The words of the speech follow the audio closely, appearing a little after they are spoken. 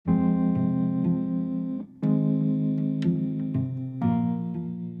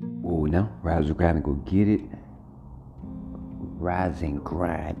Rise and grind and go get it. Rise and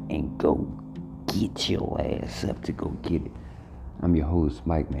grind and go get your ass up to go get it. I'm your host,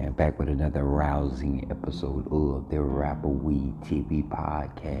 Mike, man, back with another rousing episode of the Rapper Weed TV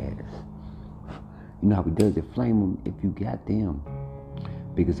podcast. You know how we does it? Flame them if you got them.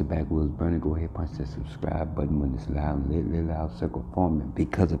 Because the backwoods burning, go ahead, punch that subscribe button when it's loud, little loud circle forming.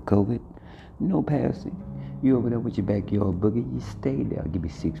 Because of COVID, no passing. You over there with your backyard boogie, you stay there. Give me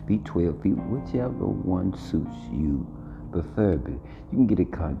 6 feet, 12 feet, whichever one suits you. Preferably, you can get a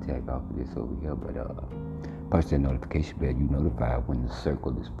contact off of this over here, but punch that notification bell. You notified when the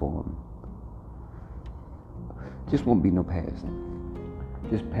circle is formed. Just won't be no passing.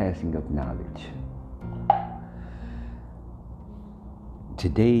 Just passing of knowledge.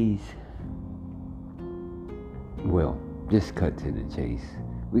 Today's, just cut to the chase.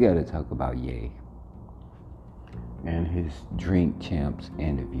 We got to talk about Ye and his Drink Champs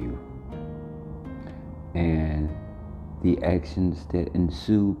interview and the actions that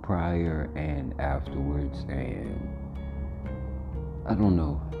ensue prior and afterwards, and I don't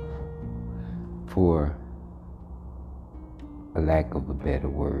know, for a lack of a better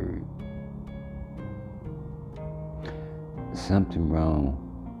word, something wrong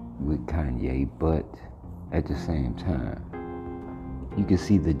with Kanye, but at the same time, you can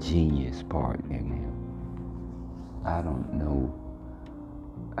see the genius part in him. I don't know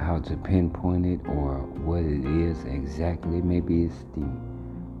how to pinpoint it or what it is exactly. Maybe it's the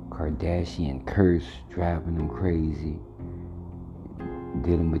Kardashian curse driving him crazy,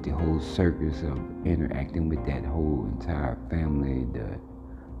 dealing with the whole circus of interacting with that whole entire family, the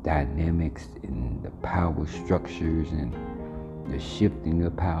dynamics and the power structures and the shifting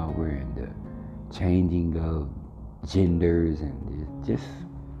of power and the changing of genders, and just,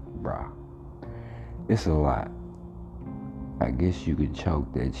 it's a lot. I guess you could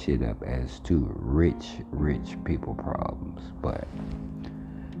chalk that shit up as two rich people problems, but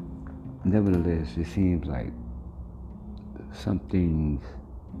nevertheless, it seems like something's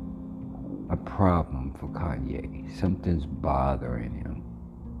a problem for Kanye. Something's bothering him.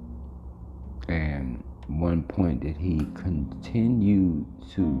 And one point that he continued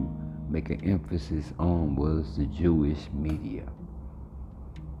to make an emphasis on was the Jewish media.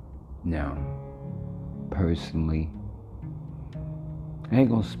 Now, personally, I ain't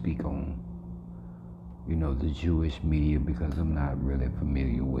gonna speak on, the Jewish media because I'm not really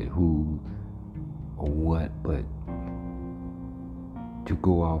familiar with who or what, but to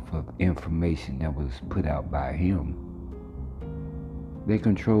go off of information that was put out by him, they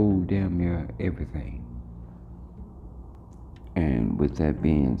control damn near everything. And with that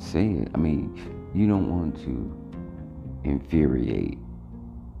being said, you don't want to infuriate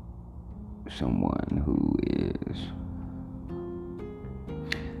someone who is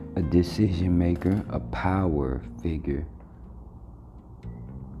a decision maker, a power figure,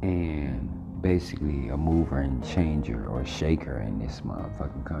 and basically a mover and changer or shaker in this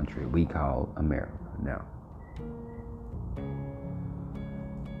motherfucking country we call America. Now,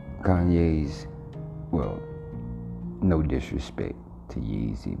 Kanye's, no disrespect to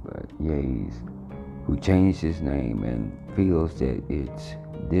Yeezy, but Ye's, who changed his name and feels that it's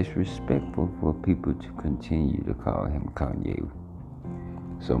disrespectful for people to continue to call him Kanye.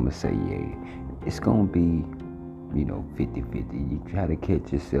 So I'm gonna say, it's gonna be, 50-50. You try to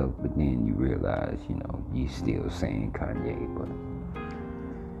catch yourself, but then you realize, you still saying Kanye, but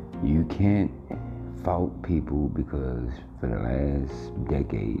you can't fault people because for the last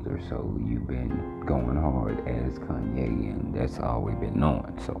decade or so, you've been going hard as Kanye, and that's all we've been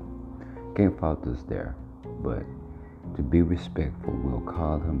knowing. So can't fault us there, but to be respectful, we'll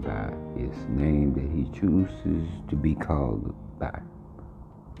call him by his name that he chooses to be called by.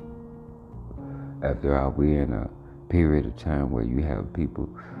 After all, we're in a period of time where you have people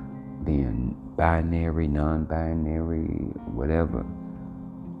being binary, non-binary, whatever,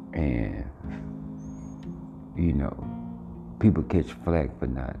 and people catch flack for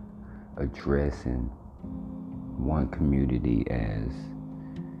not addressing one community as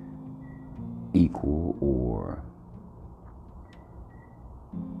equal or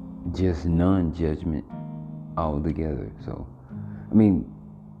just non-judgment altogether. So,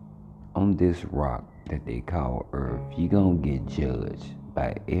 on this rock that they call Earth, you're gonna get judged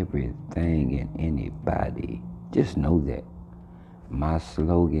by everything and anybody. Just know that. My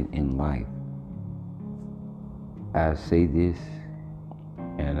slogan in life, I say this,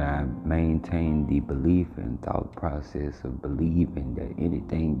 and I maintain the belief and thought process of believing that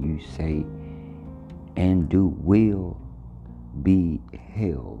anything you say and do will be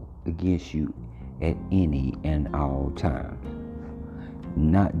held against you at any and all times.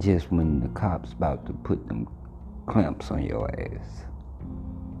 Not just when the cops about to put them clamps on your ass.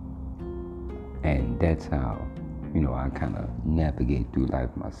 And that's how, I kind of navigate through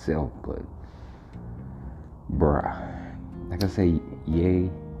life myself. But, bruh, like I say, Ye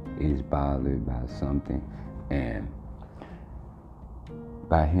is bothered by something. And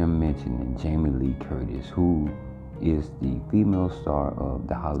by him mentioning Jamie Lee Curtis, who is the female star of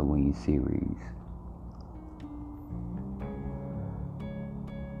the Halloween series,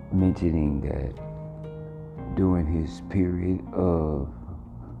 mentioning that during his period of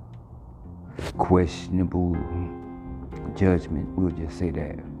questionable judgment, we'll just say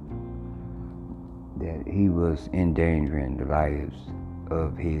that he was endangering the lives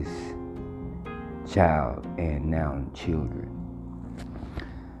of his child and now children.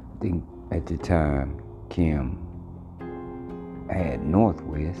 I think at the time Kim had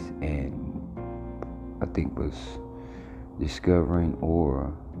Northwest and I think was discovering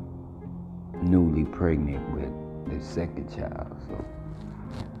or newly pregnant with the second child. So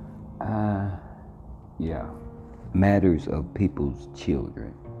matters of people's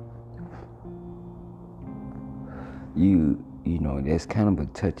children. You know, that's kind of a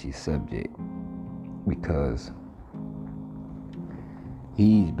touchy subject because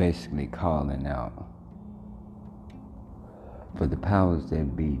he's basically calling out for the powers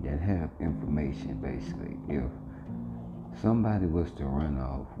that be that have information. Basically, if somebody was to run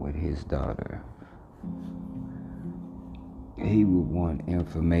off with his daughter, he would want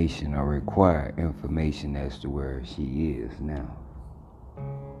information or require information as to where she is now.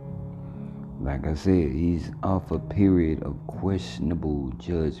 Like I said, he's off a period of questionable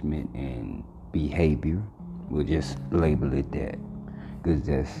judgment and behavior. We'll just label it that, because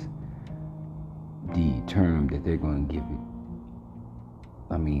that's the term that they're going to give it.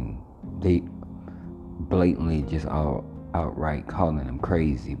 I mean, they blatantly just outright calling him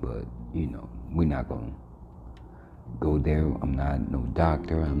crazy, but we're not going to go there. I'm not no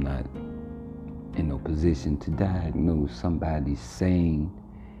doctor. I'm not in no position to diagnose somebody's saneness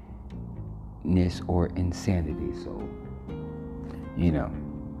or insanity. So,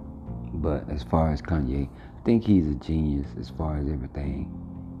 but as far as Kanye, I think he's a genius as far as everything.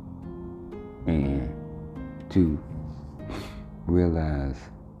 And to realize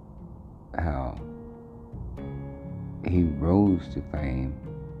how he rose to fame,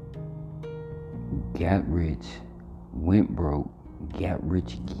 got rich, went broke, got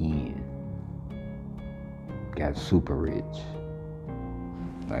rich again, got super rich.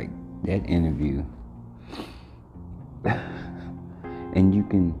 Like that interview. And you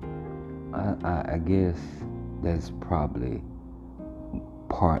can, I guess that's probably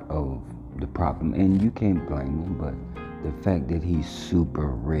part of the problem. And you can't blame him, but the fact that he's super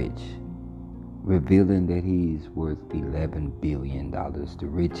rich, revealing that he's worth $11 billion, the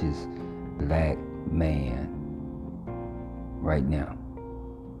richest black man right now.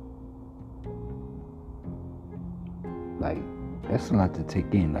 Like, that's a lot to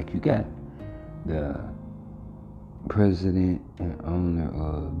take in. Like, you got the president and owner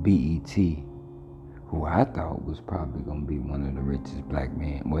of BET, who I thought was probably going to be one of the richest black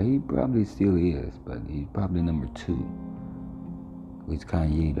men. Well, he probably still is, but he's probably number 2, which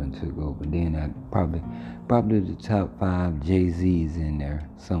Kanye done took over. Then probably the top 5, Jay-Z's in there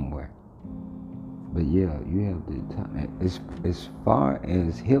somewhere. But yeah, you have the top. As far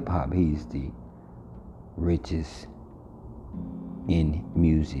as hip-hop, he's the richest in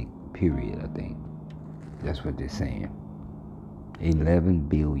music, period, I think. That's what they're saying. 11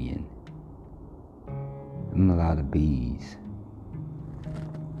 billion. And a lot of B's.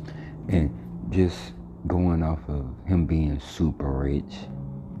 And just going off of him being super rich,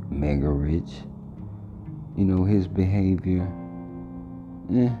 mega rich, his behavior,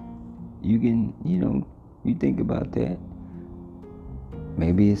 you can, you think about that.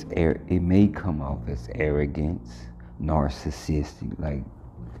 Maybe it may come off as arrogance, narcissistic, like,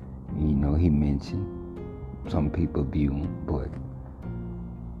 he mentioned. Some people view him, but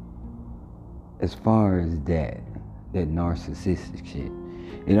as far as that narcissistic shit,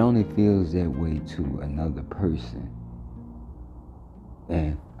 it only feels that way to another person.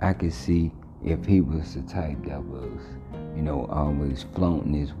 And I could see if he was the type that was, always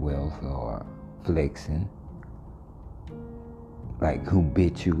flaunting his wealth or flexing, like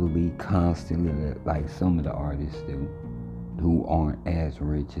habitually, constantly, like some of the artists do, who aren't as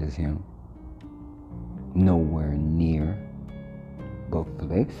rich as him, nowhere near, but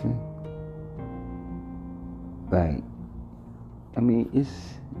flexing. Like, I mean,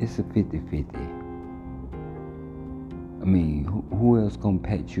 it's a 50-50. I mean, who else gonna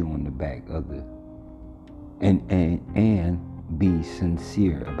pat you on the back other? And be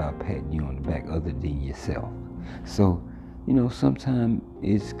sincere about patting you on the back other than yourself. So, sometimes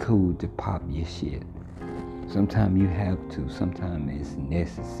it's cool to pop your shit. Sometimes you have to. Sometimes it's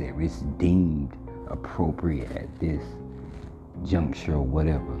necessary. It's deemed appropriate at this juncture or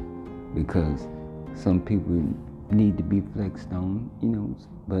whatever. Because some people need to be flexed on,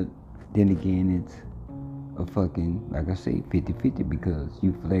 but then again, it's a fucking, like I say, 50-50, because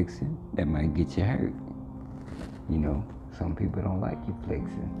you flexing, that might get you hurt. Some people don't like you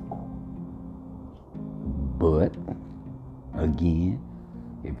flexing. But, again,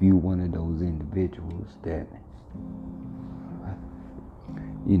 if you're one of those individuals that,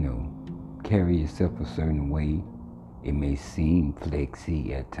 carry yourself a certain way, it may seem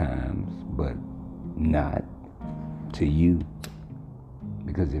flexy at times, but not to you.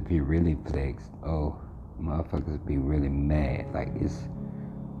 Because if you really flex, motherfuckers be really mad. Like, it's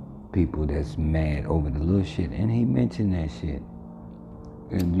people that's mad over the little shit, and he mentioned that shit,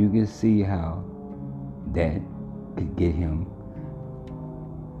 and you can see how that could get him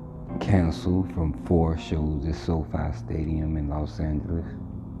canceled from 4 shows at SoFi Stadium in Los Angeles,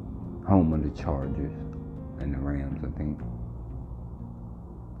 home of the Chargers and the Rams, I think.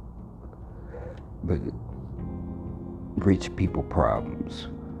 But rich people problems.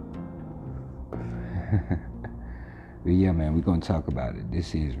 But yeah, man, we're gonna talk about it.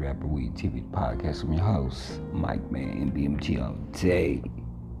 This is Rapper Weed TV podcast. I'm your host, Mike Man, BMT all day.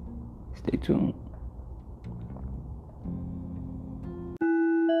 Stay tuned.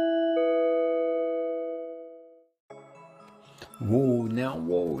 Whoa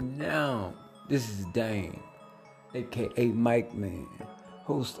now. This is Dane, aka Mike Man,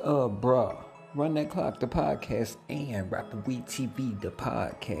 host of Run That Clock, the podcast, and Rapper Weed TV, the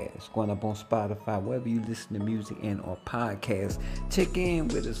podcast. Going up on Spotify, wherever you listen to music and or podcasts. Check in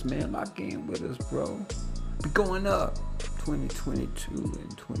with us, man. Lock in with us, bro. We going up 2022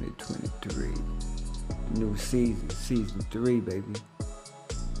 and 2023. New season 3, baby.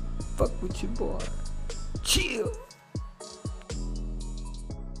 Fuck with your boy. Chill.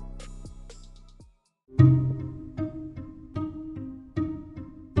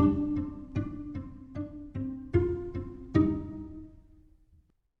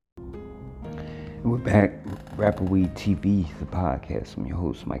 We're back, Rapper Weed TV, the podcast. I'm your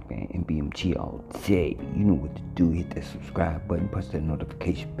host, Mike Man, and BMG all day. You know what to do. Hit that subscribe button, push that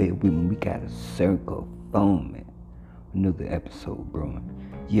notification bell. We got a circle phone, man. Another episode, bro.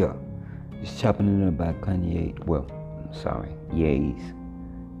 Yeah, just chopping it up about Kanye. Ye's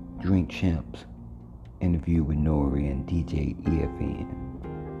Drink Champs interview with Nori and DJ EFN,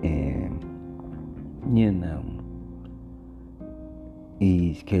 and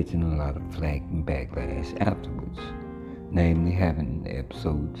he's catching a lot of flack and backlash afterwards, namely having the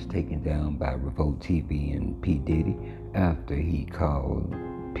episodes taken down by Revolt TV and P. Diddy after he called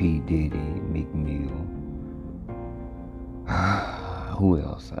P. Diddy, Meek Mill, who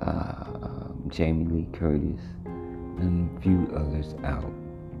else? Jamie Lee Curtis, and a few others out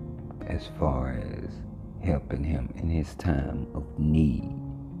as far as helping him in his time of need.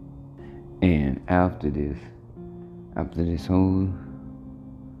 And after this whole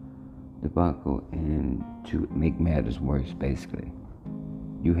debacle, and to make matters worse, basically,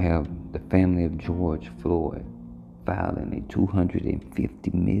 you have the family of George Floyd filing a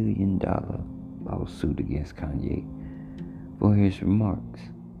 $250 million lawsuit against Kanye for his remarks.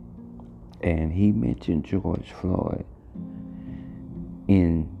 And he mentioned George Floyd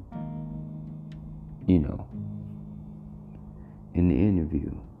in the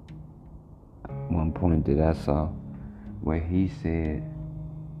interview. One point that I saw where he said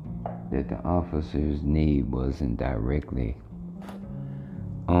that the officer's knee wasn't directly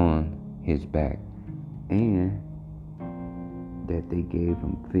on his back, and that they gave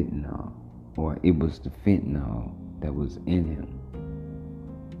him fentanyl, or it was the fentanyl that was in him.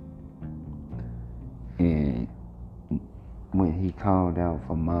 And when he called out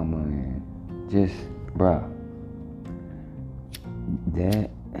for mama, and just, that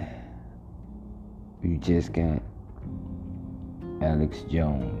you just got Alex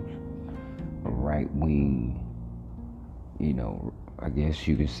Jones, a right-wing, I guess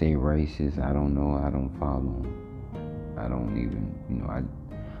you could say racist. I don't know. I don't follow him. I don't even,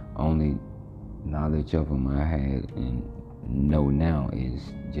 only knowledge of him I had and know now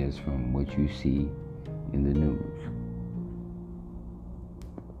is just from what you see in the news.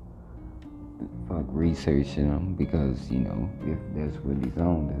 Fuck researching him, because, if that's what he's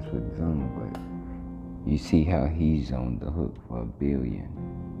on, that's what he's on. But you see how he's on the hook for $1 billion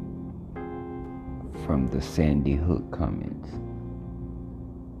from the Sandy Hook comments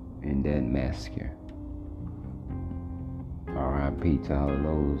in that massacre. RIP to all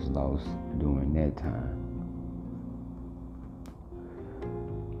those lost during that time.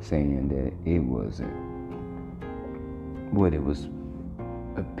 Saying that it wasn't what it was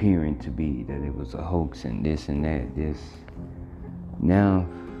appearing to be, that it was a hoax and this and that. This now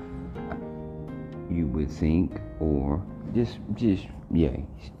you would think, or just yeah,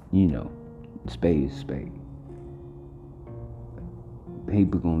 spade is spade.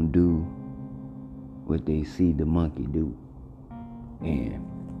 People gonna do what they see the monkey do, and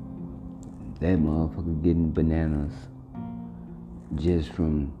that motherfucker getting bananas just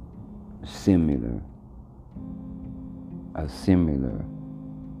from a similar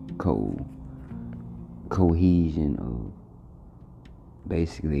cohesion of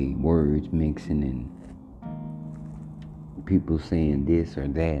basically words mixing and people saying this or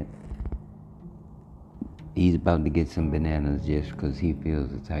that. He's about to get some bananas just because he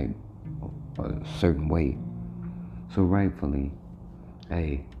feels a certain way. So rightfully,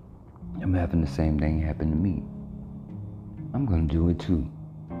 hey, I'm having the same thing happen to me. I'm gonna do it too.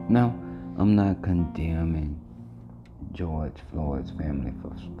 Now, I'm not condemning George Floyd's family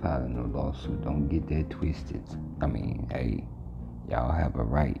for filing a lawsuit. Don't get that twisted. I mean, hey, y'all have a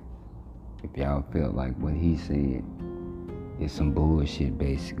right. If y'all feel like what he said is some bullshit,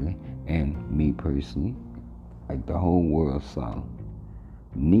 basically, and me personally, like the whole world saw,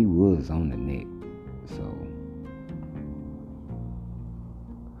 knee was on the neck. So,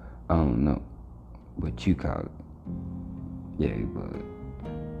 I don't know what you call it. Yeah, but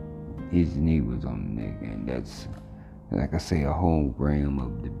his knee was on the neck, and that's, like I say, a whole realm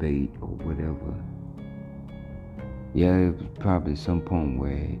of debate or whatever. Yeah, it was probably some point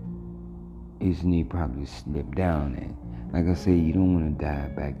where his knee probably slipped down, and like I say, you don't want to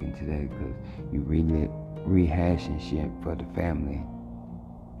dive back into that because you really rehashing shit for the family,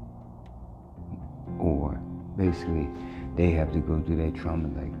 or basically they have to go through that trauma.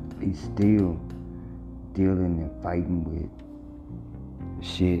 Like they still dealing and fighting with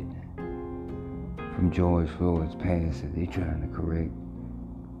shit from George Floyd's past that they trying to correct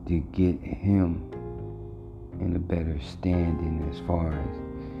to get him in a better standing as far as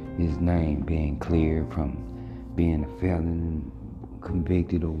his name being cleared from being a felon,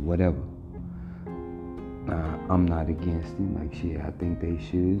 convicted or whatever. I'm not against it. Like shit, I think they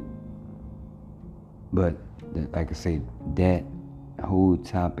should. But like I say, that whole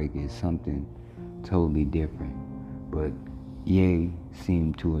topic is something totally different. But Ye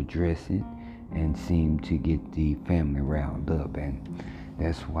seemed to address it and seemed to get the family riled up, and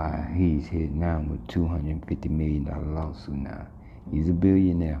that's why he's hit now with $250 million lawsuit now. He's a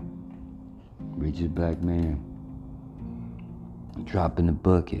billionaire. Richest black man. Dropping the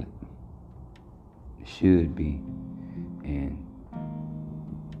bucket. Should be. And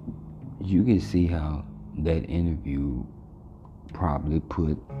you can see how that interview probably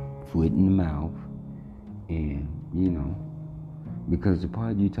put foot in the mouth, and because the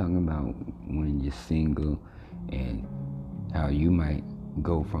part you talking about when you're single and how you might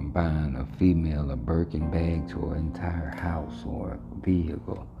go from buying a female a Birkin bag to an entire house or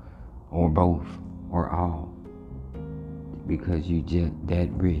vehicle or both or all because you just that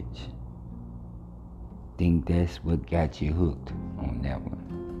rich. Think that's what got you hooked on that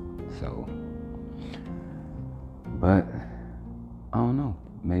one. So, but I don't know,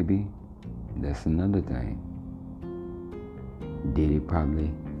 maybe that's another thing. Diddy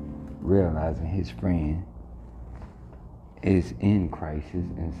probably realizing his friend is in crisis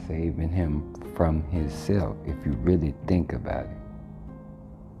and saving him from himself, if you really think about it.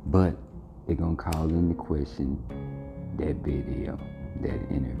 But they're gonna call into question that video, that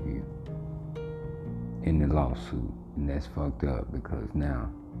interview in the lawsuit, and that's fucked up because now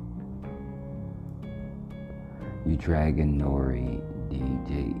you dragging Nori,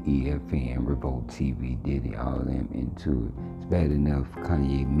 DJ, EFN, Revolt TV, Diddy, all of them into it. It's bad enough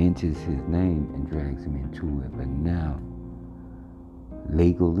Kanye mentions his name and drags him into it, but now,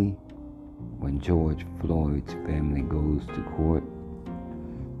 legally, when George Floyd's family goes to court,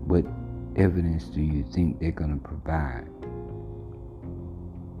 what evidence do you think they're gonna provide?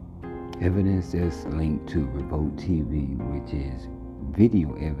 Evidence that's linked to Revolt TV, which is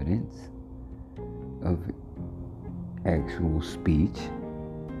video evidence of actual speech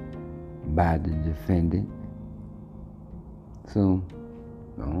by the defendant. So,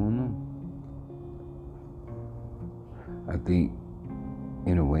 I don't know. I think,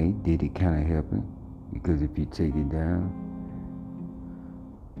 in a way, did it kind of help him? Because if you take it down,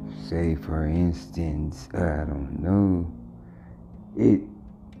 say for instance, I don't know,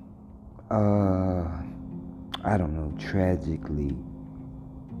 I don't know, tragically,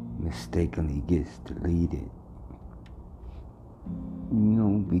 mistakenly gets deleted.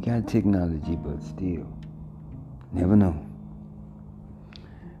 we got technology, but still, never know.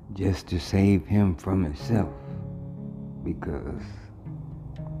 Just to save him from himself, because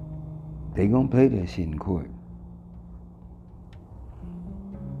they gonna play that shit in court.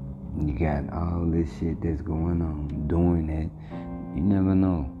 You got all this shit that's going on doing that. You never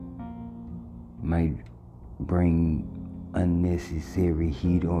know. Might bring unnecessary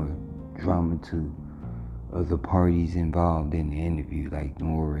heat or drama to other parties involved in the interview, like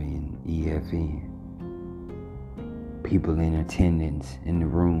Nori and EFN. People in attendance in the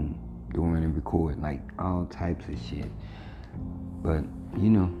room during the recording, like all types of shit. But,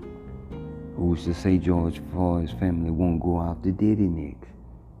 who's to say George Floyd's family won't go after Diddy next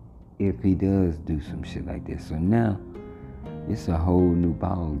if he does do some shit like this? So now, it's a whole new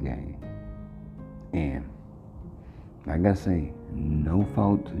ball game. And, like I say, no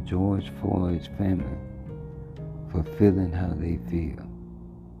fault to George Floyd's family for feeling how they feel.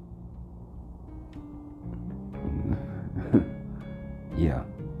 Yeah,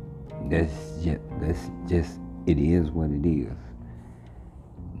 that's just, it is what it is.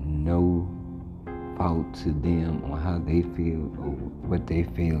 No fault to them on how they feel or what they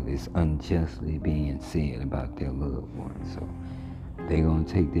feel is unjustly being said about their loved ones. So they gonna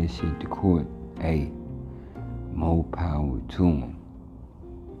take that shit to court. Hey, more power to them.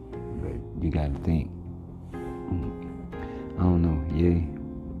 But you gotta think. I don't know. Yeah,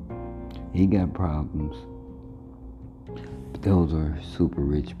 he got problems. But those are super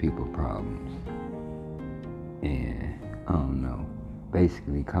rich people problems. And I don't know.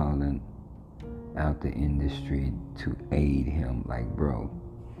 Basically calling out the industry to aid him. Like, bro,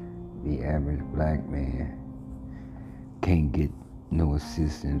 the average black man can't get no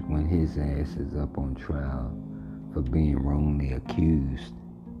assistance when his ass is up on trial for being wrongly accused.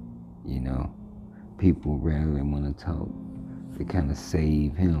 People rarely want to talk to kind of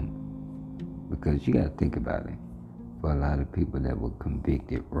save him, because you got to think about it. For a lot of people that were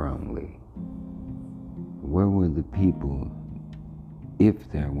convicted wrongly, where were the people,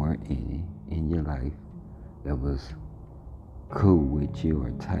 if there were any in your life, that was cool with you or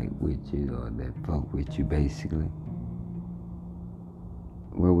tight with you or that fuck with you, basically?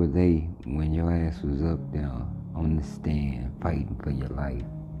 Where were they when your ass was up there on the stand fighting for your life,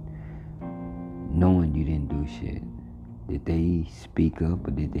 knowing you didn't do shit? Did they speak up,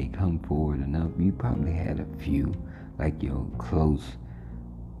 or did they come forward enough? You probably had a few, like your close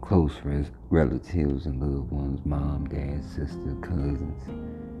relatives and loved ones, mom, dad, sister, cousins,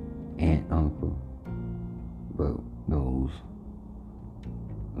 aunt, uncle. But those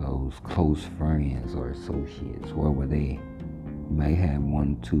close friends or associates, where were they? You may have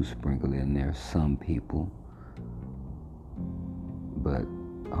 1 or 2 sprinkled in there, some people. But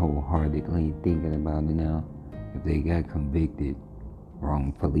wholeheartedly thinking about it now, if they got convicted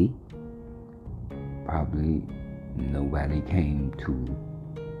wrongfully, probably nobody came to,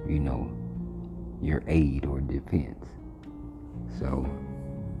 your aid or defense. So,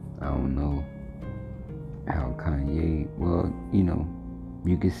 I don't know how Kanye, well,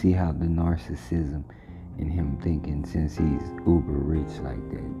 you can see how the narcissism in him thinking, since he's uber rich like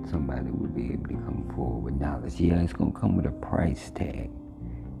that, somebody would be able to come forward with knowledge. Yeah, it's gonna come with a price tag,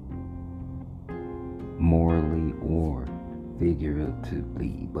 morally or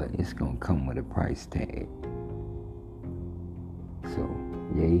figuratively, but it's gonna come with a price tag. So,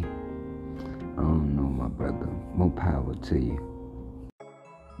 yay, I don't know, my brother. More power to you.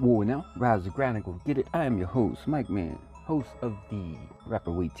 Whoa, now, rise the grind and go get it. I am your host, Mike Man, host of the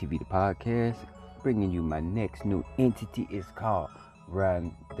Rapper Wait TV, the podcast. Bringing you my next new entity. Is called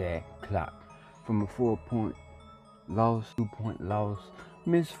Run That Clock. From a 4-point loss, 2-point loss,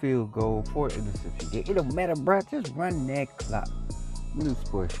 missed field goal, 4 interceptions. It don't matter, bruh. Just run that clock. New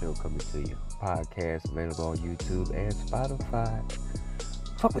sports show coming to you. Podcast available on YouTube and Spotify.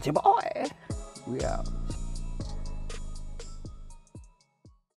 Fuck with your boy. We out.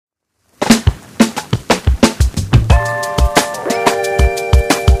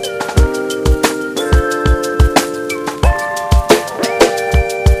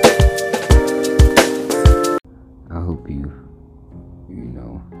 I hope you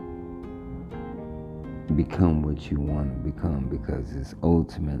become what you want to become, because it's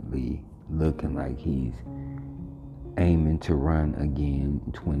ultimately looking like he's aiming to run again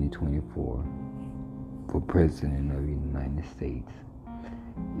in 2024 for president of the United States.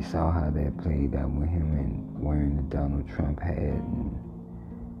 You saw how that played out with him and wearing the Donald Trump hat, and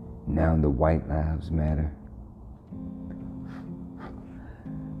now the White Lives Matter.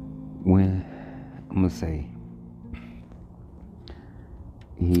 When I'm gonna say,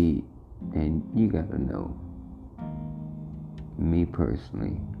 and you gotta know, me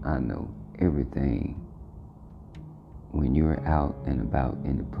personally, I know everything when you're out and about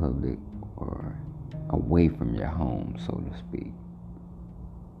in the public or away from your home, so to speak.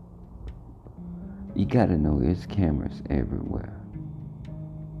 You gotta know there's cameras everywhere.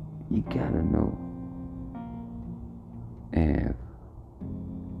 You gotta know. And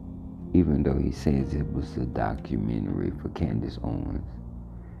even though he says it was a documentary for Candace Owens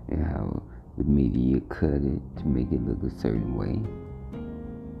and how the media cut it to make it look a certain way,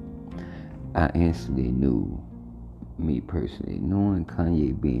 I instantly knew, me personally, knowing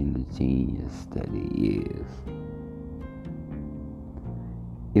Kanye being the genius that he is,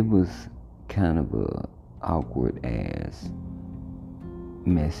 it was kind of a awkward ass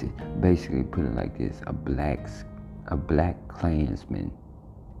message. Basically, put it like this: a black Klansman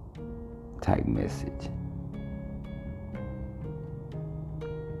type message.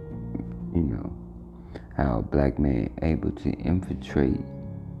 You know, how a black man able to infiltrate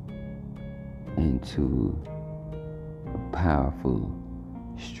into a powerful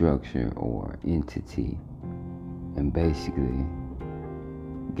structure or entity and basically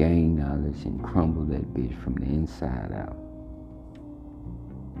gain knowledge and crumble that bitch from the inside out.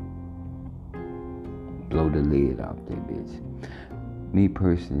 Blow the lid off that bitch. Me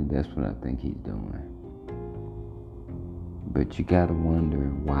personally, that's what I think he's doing. But you gotta wonder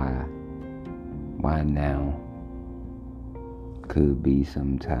why. Why now? Could be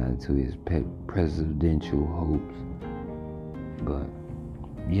some tied to his presidential hopes. But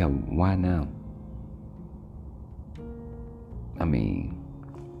yeah, why now? I mean,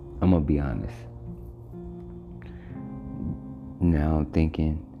 I'm gonna be honest. Now I'm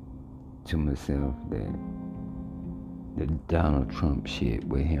thinking to myself that the Donald Trump shit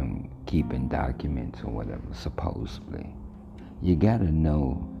with him keeping documents or whatever, supposedly, you gotta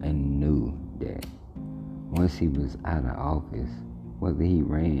know and knew that once he was out of office, whether he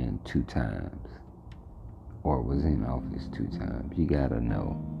ran 2 times or was in office 2 times, you gotta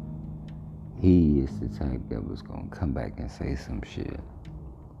know he is the type that was gonna come back and say some shit.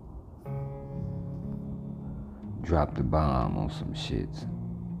 Drop the bomb on some shits.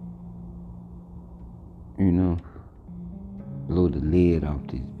 You know? Blow the lid off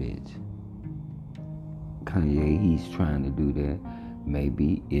this bitch. Kanye, he's trying to do that.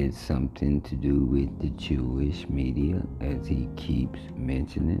 Maybe it's something to do with the Jewish media, as he keeps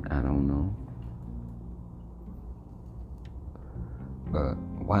mentioning. I don't know. But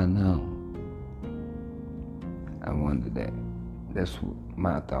why now? I wonder that. That's what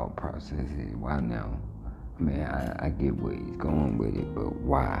my thought process is. Why now? I mean, I get where he's going with it, but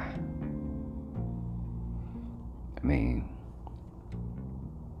why? I mean,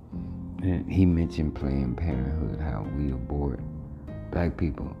 he mentioned Planned Parenthood, how we abort, black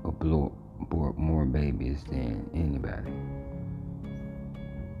people abort more babies than anybody.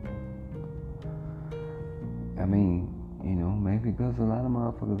 I mean, you know, maybe because a lot of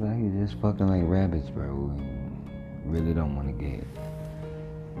motherfuckers out here just fucking like rabbits, bro, and really don't want to get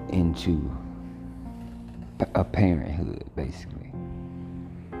into a parenthood, basically.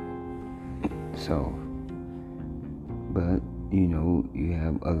 So, but, you know, you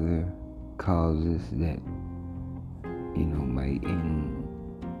have other causes that, you know, might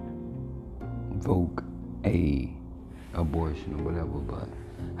invoke a abortion or whatever, but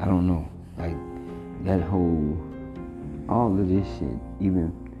I don't know. Like, that whole, all of this shit,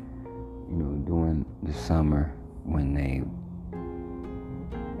 even, you know, during the summer when they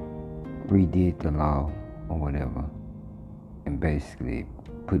redid the law or whatever, and basically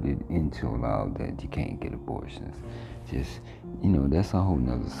put it into a law that you can't get abortions. Just, you know, that's a whole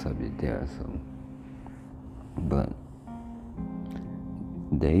nother subject there, so. But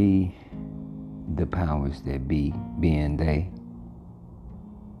they, the powers that be, being they,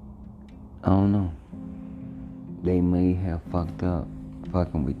 I don't know. They may have fucked up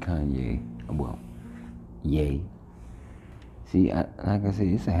fucking with Kanye. Well, yay. See, like I said,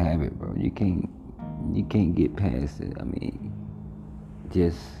 it's a habit, bro. You can't get past it. I mean,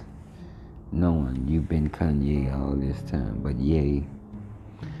 just knowing you've been Kanye all this time, but yay,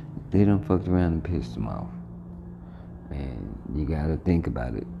 they done fucked around and pissed him off. And you gotta think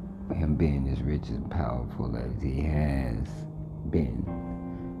about it. Him being as rich and powerful as he has been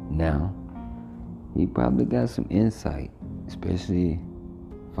now, he probably got some insight, especially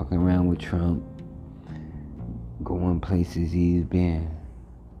fucking around with Trump, going places he's been,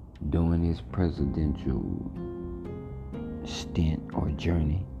 doing his presidential stint or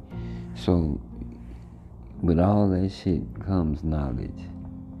journey. So, with all that shit comes knowledge.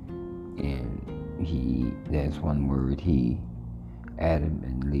 And that's one word he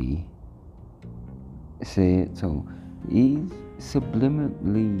adamantly said. So, He's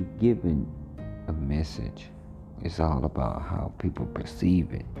subliminally giving a message. It's all about how people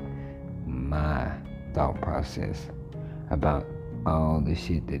perceive it. My thought process about all the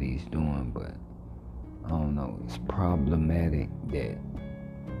shit that he's doing, but I don't know, it's problematic that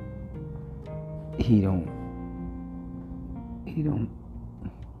he don't,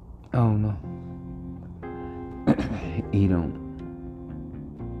 I don't know, he don't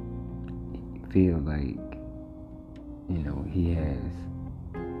feel like, he has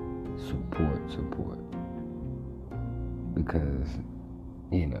support, because,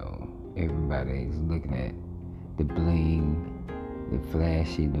 everybody's looking at the bling, the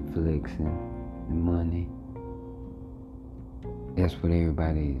flashy, the flexing, the money. That's what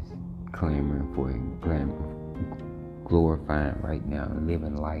everybody's clamoring for, glorifying right now,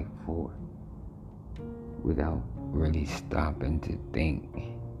 living life for, without really stopping to think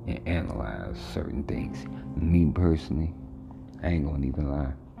and analyze certain things. Me personally, I ain't gonna even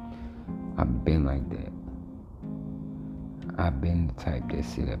lie, I've been like that. I've been the type that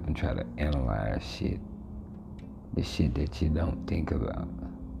sit up and try to analyze shit, the shit that you don't think about.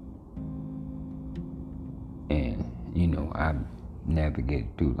 And, I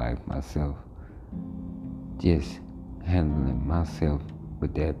navigate through life myself, just handling myself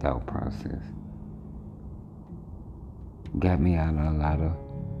with that thought process. Got me out of a lot of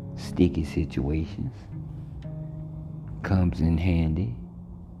sticky situations. Comes in handy.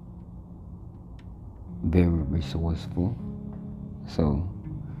 Very resourceful. So,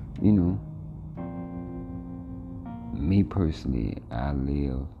 me personally, I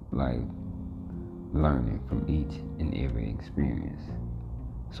live life learning from each and every experience.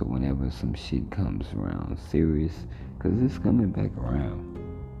 So whenever some shit comes around serious, because it's coming back around,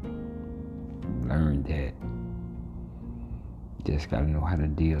 learn that. Just gotta know how to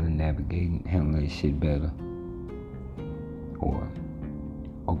deal and navigate and handle that shit better, or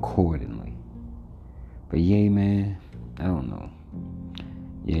accordingly. But Ye, man, I don't know.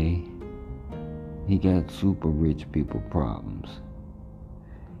 Ye, he got super rich people problems.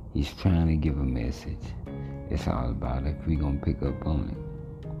 He's trying to give a message. It's all about it. We gonna pick up on it.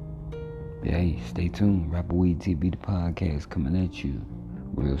 But hey, stay tuned. Rapper Weed TV, the podcast, coming at you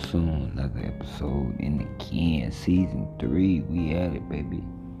real soon. Another episode in the can. Season 3. We at it, baby.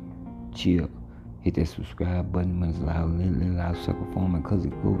 Chill. Hit that subscribe button when it's loud sucker form, cause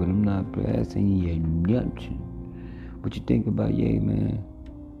it cool, but I'm not blasting you nothing. What you think about Ye, man?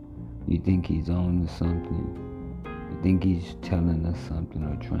 You think he's on to something? You think he's telling us something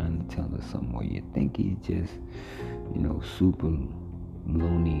or trying to tell us something? Or you think he's just, super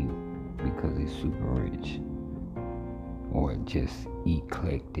loony because he's super rich? Or just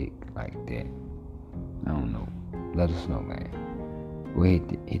eclectic like that? I don't know. Let us know, man. Go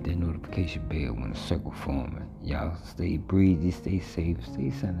ahead, hit that notification bell when the circle forming. Y'all stay breezy, stay safe,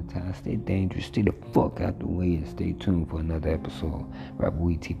 stay sanitized, stay dangerous, stay the fuck out the way, and stay tuned for another episode. Rapper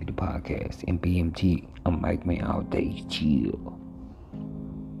Weed TV, the podcast. MPMT, I'm Mike Man, all day chill.